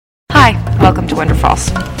Welcome to Wonder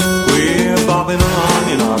Falls. We're bobbing along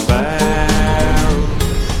in our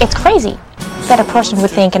band. It's crazy that a person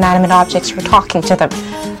would think inanimate objects were talking to them,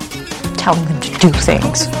 telling them to do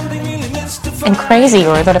things. And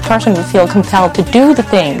crazier that a person would feel compelled to do the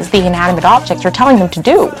things the inanimate objects are telling them to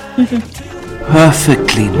do.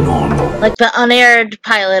 Perfectly normal. Like the unaired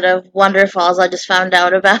pilot of Wonder Falls I just found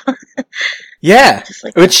out about. Yeah,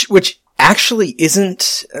 like which actually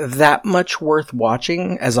isn't that much worth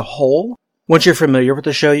watching as a whole. Once you're familiar with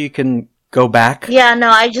the show, you can go back. Yeah, no,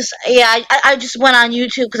 I just went on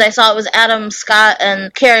YouTube because I saw it was Adam Scott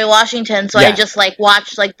and Kerry Washington, so Yeah. I just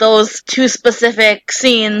watched those two specific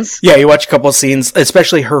scenes. Yeah, you watch a couple of scenes,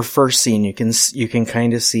 especially her first scene. You can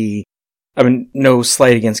kind of see. I mean, no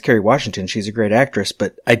slight against Kerry Washington. She's a great actress,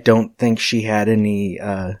 but I don't think she had any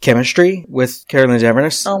chemistry with Carolyn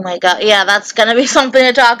Daverness. Oh my god, yeah, that's gonna be something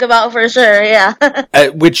to talk about for sure, yeah.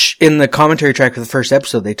 Which, in the commentary track for the first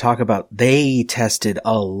episode, they talk about they tested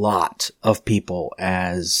a lot of people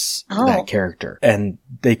as that character, and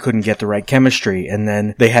they couldn't get the right chemistry. And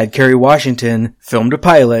then they had Kerry Washington filmed a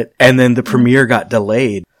pilot, and then the premiere got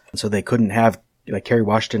delayed, so they couldn't have. Kerry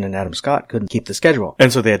Washington and Adam Scott couldn't keep the schedule.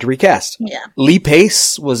 And so they had to recast. Yeah. Lee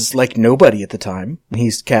Pace was like nobody at the time.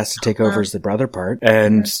 He's cast to take over as the brother part.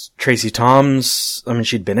 And Tracy Toms, I mean,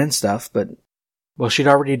 she'd been in stuff, but, well, she'd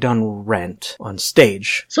already done Rent on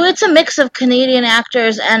stage. So it's a mix of Canadian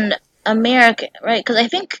actors and American, right? Because I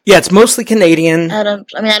think... Yeah, it's mostly Canadian. I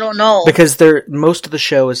don't know. Because most of the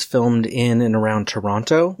show is filmed in and around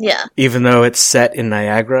Toronto. Yeah. Even though it's set in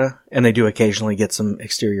Niagara, and they do occasionally get some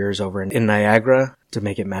exteriors over in Niagara to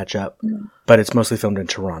make it match up. Mm. But it's mostly filmed in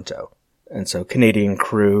Toronto. And so Canadian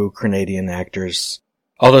crew, Canadian actors.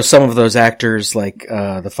 Although some of those actors, like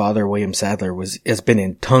the father, William Sadler, has been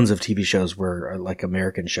in tons of TV shows where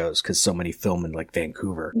American shows, because so many film in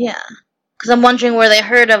Vancouver. Yeah. Because I'm wondering where they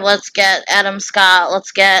heard of. Let's get Adam Scott.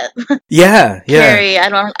 Let's get Carrie. I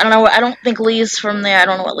don't know. I don't think Lee's from there. I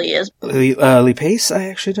don't know what Lee is. Lee Pace. I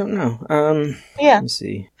actually don't know. Yeah. Let me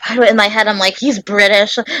see. In my head, I'm like, he's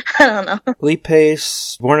British. I don't know. Lee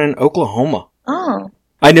Pace, born in Oklahoma. Oh.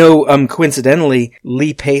 I know. Coincidentally,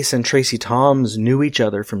 Lee Pace and Tracy Toms knew each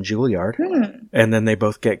other from Juilliard, and then they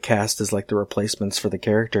both get cast as the replacements for the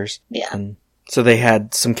characters. Yeah. And so they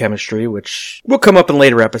had some chemistry, which will come up in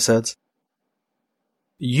later episodes.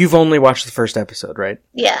 You've only watched the first episode, right?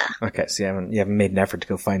 Yeah. Okay, so you haven't made an effort to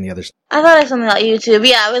go find the others. I thought I saw something on YouTube.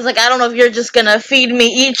 Yeah, I was like, I don't know if you're just gonna feed me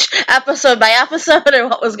each episode by episode or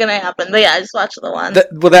what was gonna happen. But yeah, I just watched the one.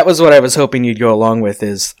 That was what I was hoping you'd go along with.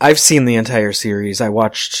 Is I've seen the entire series. I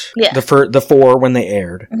watched the 4 when they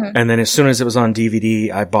aired, and then as soon as it was on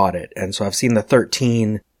DVD, I bought it, and so I've seen the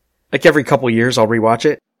 13. Every couple years, I'll rewatch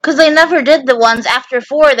it. Because they never did the ones after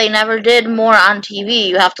 4. They never did more on TV.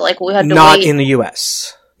 You have to we had to not wait. In the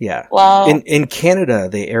U.S. Yeah. Wow. In Canada,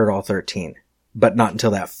 they aired all 13, but not until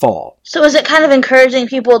that fall. So is it kind of encouraging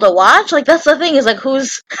people to watch? That's the thing, is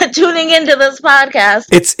who's tuning into this podcast?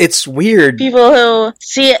 It's weird. People who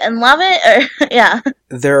see it and love it, or yeah.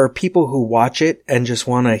 There are people who watch it and just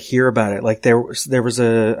want to hear about it. There was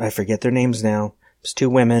I forget their names now. It was 2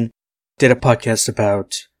 women did a podcast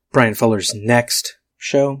about Brian Fuller's next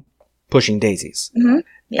show, Pushing Daisies. Mm-hmm.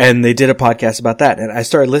 Yeah. And they did a podcast about that, and I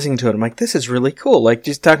started listening to it. I'm like, this is really cool.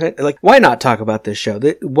 Just talking, why not talk about this show?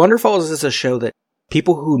 Wonder Falls is a show that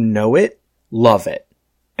people who know it love it,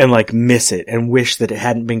 and miss it, and wish that it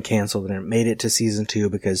hadn't been canceled and it made it to season 2,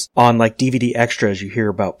 because on DVD extras you hear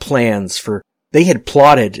about plans for. They had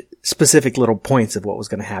plotted specific little points of what was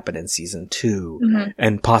going to happen in season 2,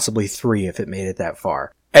 and possibly 3 if it made it that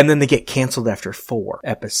far. And then they get canceled after 4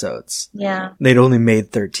 episodes. Yeah. They'd only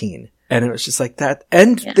made 13. And it was just like that.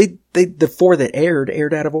 And the 4 that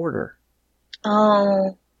aired out of order.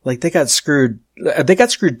 Oh. They got screwed. They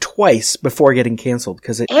got screwed twice before getting canceled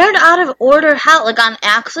because it aired out of order. How? On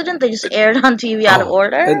accident? They just aired on TV out of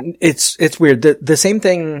order? It's weird. The same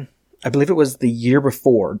thing, I believe it was the year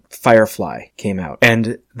before Firefly came out.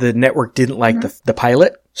 And the network didn't like the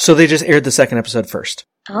pilot. So they just aired the second episode first.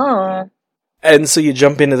 Oh. And so you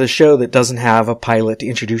jump into the show that doesn't have a pilot to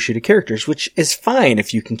introduce you to characters, which is fine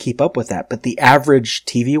if you can keep up with that, but the average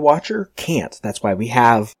TV watcher can't. That's why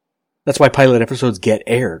pilot episodes get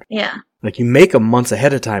aired. Yeah. You make them months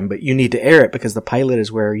ahead of time, but you need to air it because the pilot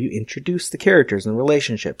is where you introduce the characters and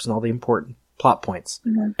relationships and all the important plot points.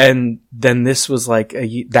 Mm-hmm. And then this was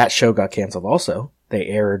that show got canceled also.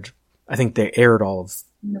 I think they aired all of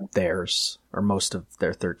theirs, or most of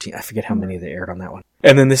their 13. I forget how many they aired on that one.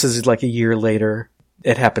 And then this is a year later.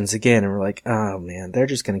 It happens again, and we're like, oh man, they're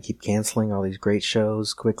just going to keep canceling all these great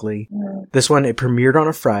shows quickly. This one, it premiered on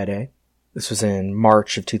a Friday. This was in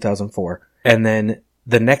March of 2004. And then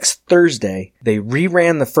The next Thursday, they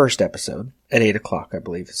reran the first episode at 8 o'clock, I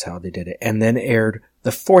believe is how they did it, and then aired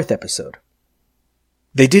the fourth episode.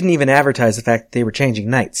 They didn't even advertise the fact that they were changing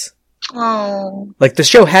nights. Oh. Like, the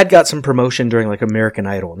show had got some promotion during, like, American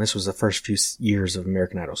Idol, and this was the first few years of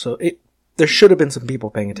American Idol, so there should have been some people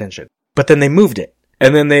paying attention. But then they moved it.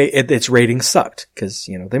 And then its ratings sucked, because,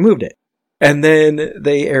 they moved it. And then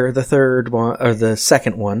they aired the third one, or the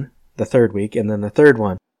second one, the third week, and then the third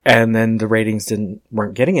one. And then the ratings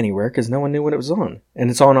weren't getting anywhere, because no one knew when it was on. And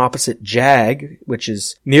it's on opposite JAG, which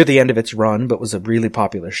is near the end of its run, but was a really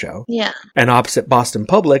popular show. Yeah. And opposite Boston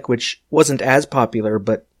Public, which wasn't as popular,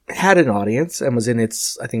 but had an audience and was in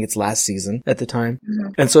its last season at the time.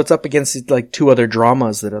 Mm-hmm. And so it's up against like two other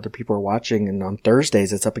dramas that other people are watching. And on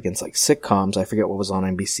Thursdays, it's up against like sitcoms. I forget what was on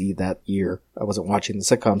NBC that year. I wasn't watching the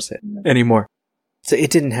sitcoms anymore. So it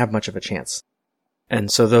didn't have much of a chance. And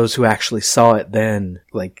so those who actually saw it then,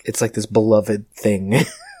 like, it's like this beloved thing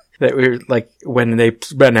that we were like, when they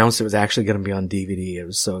announced it was actually going to be on DVD, it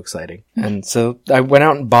was so exciting. And so I went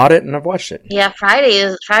out and bought it and I've watched it. Yeah,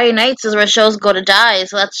 Friday nights is where shows go to die,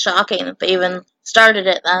 so that's shocking that they even started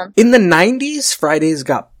it then. In the 90s, Fridays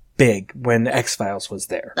got big when X-Files was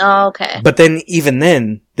there. Oh, okay. But then, even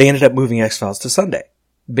then, they ended up moving X-Files to Sunday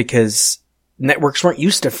because networks weren't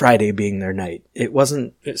used to Friday being their night.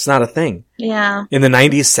 It's not a thing. Yeah. In the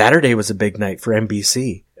 90s, Saturday was a big night for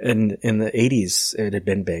NBC. And in the 80s, it had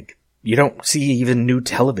been big. You don't see even new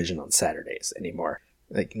television on Saturdays anymore.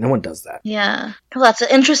 Like, no one does that. Yeah. Well, that's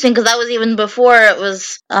interesting, because that was even before it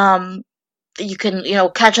was, you can,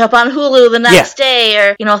 catch up on Hulu the next day,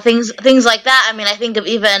 or, things like that. I mean, I think of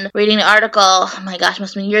even reading an article, oh my gosh,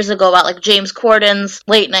 must have been years ago, about, like, James Corden's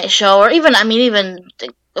late night show, or even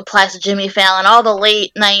applies to Jimmy Fallon, all the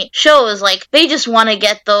late night shows, like, they just want to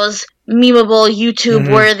get those memeable,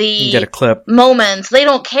 YouTube-worthy get a clip. Moments. They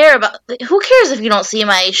don't care about... Who cares if you don't see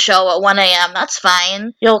my show at 1 a.m.? That's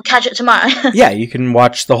fine. You'll catch it tomorrow. Yeah, you can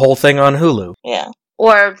watch the whole thing on Hulu. Yeah.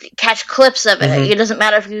 Or catch clips of it. It doesn't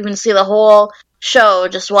matter if you even see the whole show.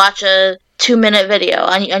 Just watch a 2-minute video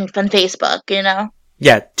on Facebook,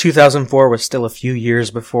 Yeah, 2004 was still a few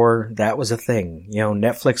years before that was a thing.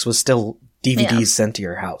 Netflix was still DVDs sent to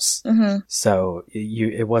your house. Mm-hmm. So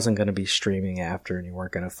it wasn't going to be streaming after, and you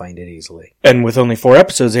weren't going to find it easily. And with only 4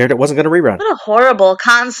 episodes aired, it wasn't going to rerun. What a horrible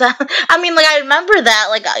concept. I mean, like, I remember that.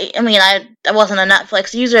 Like, I wasn't a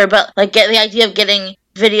Netflix user, but, like, get the idea of getting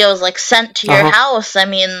videos, like, sent to your house. I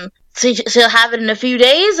mean, so you'll have it in a few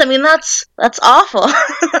days? I mean, that's awful.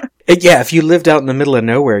 Yeah, if you lived out in the middle of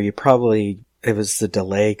nowhere, it was the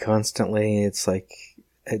delay constantly. It's like,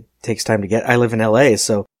 it takes time to get. I live in LA,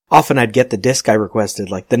 so often I'd get the disc I requested,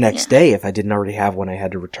 like, the next day if I didn't already have one I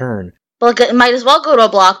had to return. Well, it might as well go to a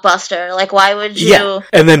Blockbuster. Like, why would you... Yeah,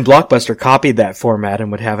 and then Blockbuster copied that format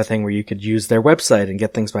and would have a thing where you could use their website and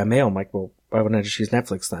get things by mail. I'm like, well, why wouldn't I just use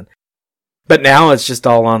Netflix then? But now it's just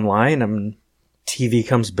all online. TV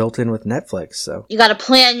comes built in with Netflix, so... You gotta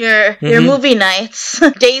plan your movie nights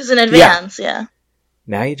days in advance, yeah.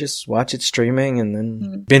 Now you just watch it streaming and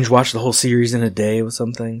then binge watch the whole series in a day with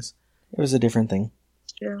some things. It was a different thing.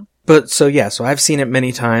 True. But so I've seen it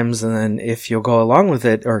many times, and then if you'll go along with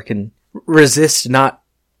it or can resist not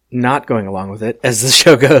going along with it as the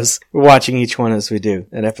show goes, watching each one as we do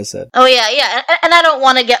an episode. Oh yeah. And I don't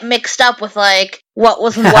want to get mixed up with like what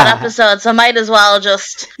was in what episode, so I might as well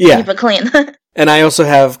just keep it clean. And I also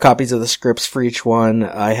have copies of the scripts for each one.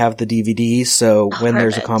 I have the DVD, so when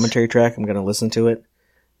there's a commentary track, I'm going to listen to it.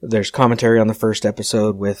 There's commentary on the first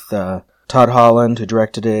episode with Todd Holland, who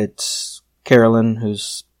directed it, Carolyn,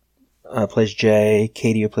 who's plays Jay,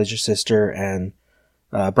 Katie, who plays her sister, and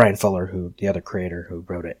Brian Fuller, who the other creator who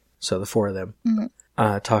wrote it. So the 4 of them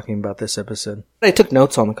talking about this episode. I took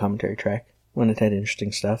notes on the commentary track when it had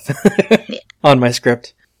interesting stuff on my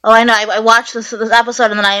script. Oh, I know. I watched this episode,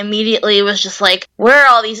 and then I immediately was just like, where are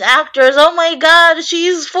all these actors? Oh my god,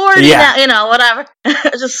 she's 40 now. Whatever.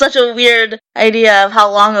 It's just such a weird idea of how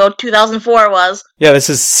long ago 2004 was. Yeah, this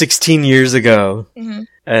is 16 years ago. Mm-hmm.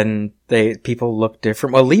 And people look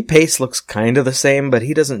different. Well, Lee Pace looks kind of the same, but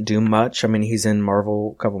he doesn't do much. I mean, he's in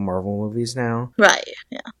a couple Marvel movies now. Right,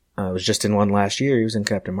 yeah. I was just in one last year. He was in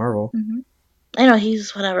Captain Marvel. Mm-hmm. I know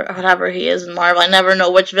he's whatever he is in Marvel. I never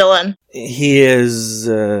know which villain. He is,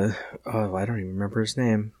 I don't even remember his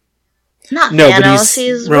name. Not Thanos,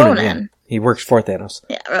 he's Ronan. Yeah. He works for Thanos.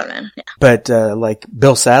 Yeah, Ronan, yeah. But, like,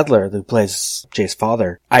 Bill Sadler, who plays Jay's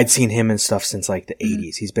father, I'd seen him in stuff since, like, the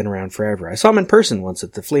 80s. He's been around forever. I saw him in person once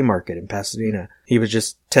at the flea market in Pasadena. He was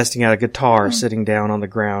just testing out a guitar, sitting down on the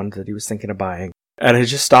ground that he was thinking of buying. And I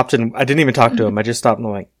just stopped and I didn't even talk to him. I just stopped and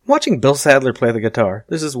I'm like, watching Bill Sadler play the guitar.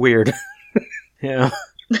 This is weird. Yeah.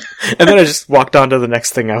 And then I just walked on to the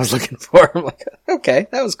next thing I was looking for. I'm like, okay,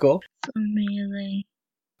 that was cool. Amazing.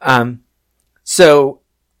 So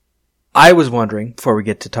I was wondering, before we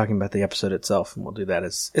get to talking about the episode itself, and we'll do that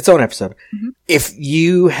as its own episode, if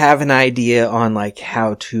you have an idea on like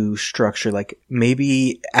how to structure, like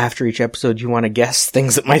maybe after each episode you want to guess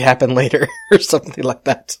things that might happen later or something like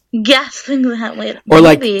that. Guess things that happen later. Or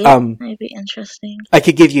Maybe. like, might be interesting. I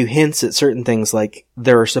could give you hints at certain things, like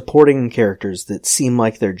there are supporting characters that seem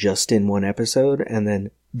like they're just in one episode, and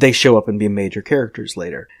then they show up and be major characters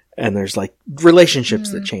later. And there's like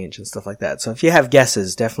relationships that change and stuff like that. So if you have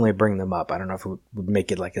guesses, definitely bring them up. I don't know if it would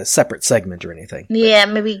make it like a separate segment or anything. Yeah,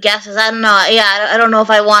 maybe guesses. I don't know. Yeah, I don't know if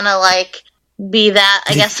I want to like be that,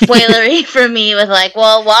 I guess, spoilery for me with like,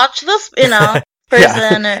 well, watch this,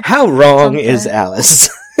 person. Or how wrong something. is Alice?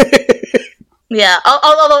 Yeah,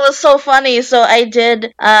 although it was so funny. So I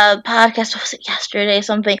did a podcast, what was it, yesterday,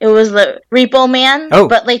 something. It was the Repo Man. Oh.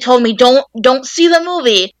 But they told me, don't see the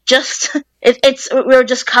movie. Just, we were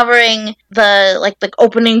just covering the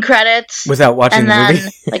opening credits. Without watching the movie?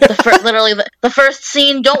 Like literally the first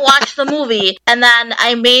scene, don't watch the movie. And then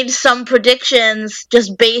I made some predictions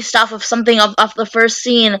just based off of something off the first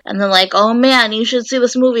scene. And then like, oh man, you should see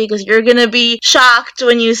this movie because you're gonna be shocked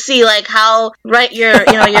when you see like how right your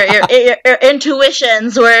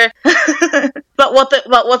intuitions were but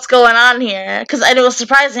what's going on here. Because it was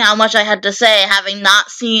surprising how much I had to say having not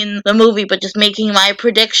seen the movie, but just making my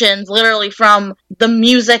predictions literally from the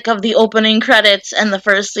music of the opening credits and the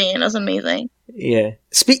first scene. It was amazing. Yeah.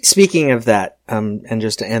 Speaking of that, and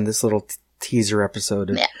just to end this little teaser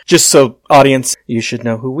episode, just so audience, you should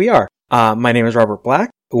know who we are. My name is Robert Black.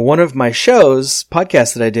 One of my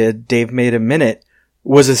podcasts that I did, Dave Made a Minute,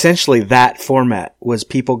 was essentially that format, was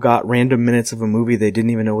people got random minutes of a movie they didn't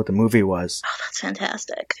even know what the movie was. Oh, that's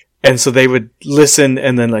fantastic. And so they would listen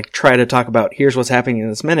and then like try to talk about, here's what's happening in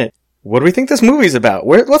this minute. What do we think this movie's about?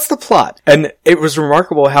 What's the plot? And it was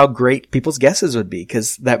remarkable how great people's guesses would be,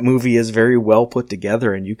 because that movie is very well put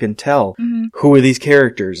together and you can tell who are these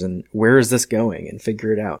characters and where is this going and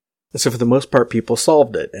figure it out. So for the most part, people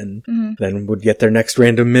solved it and then would get their next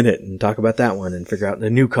random minute and talk about that one and figure out the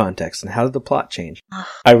new context and how did the plot change.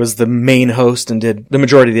 I was the main host and did the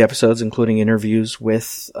majority of the episodes, including interviews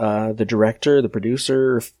with the director, the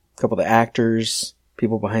producer, a couple of the actors,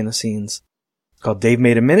 people behind the scenes. It's called Dave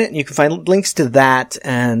Made a Minute, and you can find links to that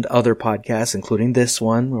and other podcasts, including this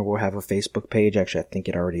one, where we'll have a Facebook page. Actually, I think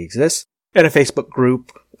it already exists. And a Facebook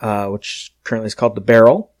group, which currently is called The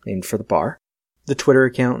Barrel, named for the bar. The Twitter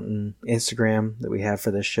account and Instagram that we have for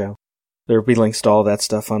this show. There will be links to all that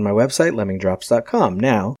stuff on my website, lemmingdrops.com.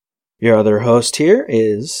 Now, your other host here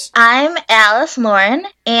is... I'm Alice Lauren,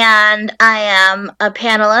 and I am a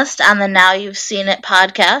panelist on the Now You've Seen It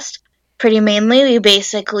podcast. Pretty mainly, we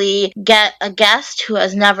basically get a guest who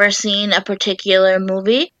has never seen a particular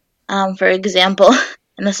movie. For example,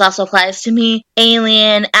 and this also applies to me,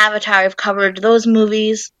 Alien, Avatar, I've covered those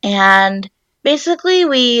movies. And basically,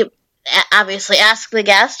 we obviously ask the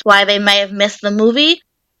guest why they may have missed the movie,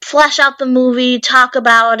 flesh out the movie, talk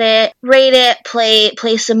about it, rate it,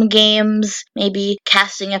 play some games, maybe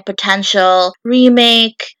casting a potential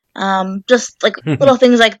remake, just like little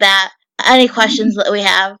things like that. Any questions that we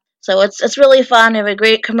have. So it's really fun. We have a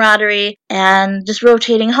great camaraderie and just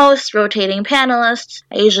rotating hosts, rotating panelists.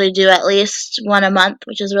 I usually do at least one a month,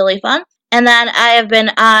 which is really fun. And then I have been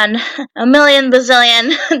on a million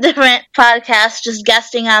bazillion different podcasts, just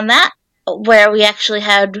guesting on that, where we actually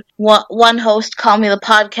had one host call me the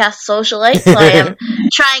podcast socialite. So I am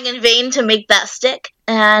trying in vain to make that stick.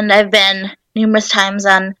 And I've been numerous times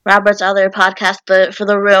on Robert's other podcast, for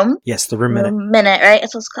The Room. Yes, The Room Minute. Minute, right?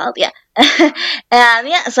 That's what it's called, yeah. And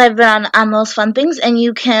yeah, so I've been on those fun things, and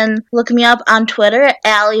you can look me up on Twitter at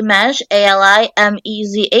AliMezh,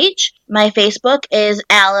 ALIMEZH. My Facebook is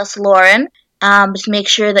Alice Lauren. Just make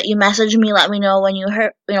sure that you message me, let me know when you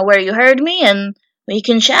heard, where you heard me, and we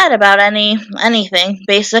can chat about anything,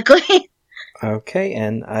 basically. Okay,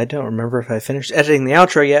 and I don't remember if I finished editing the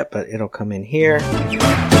outro yet, but it'll come in here.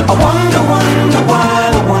 I wonder, wonder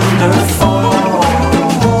why the wonderful.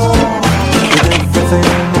 With everything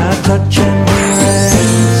I touch and hear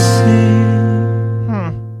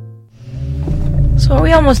and see. So are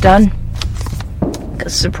we almost done?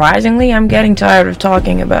 Because surprisingly, I'm getting tired of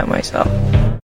talking about myself.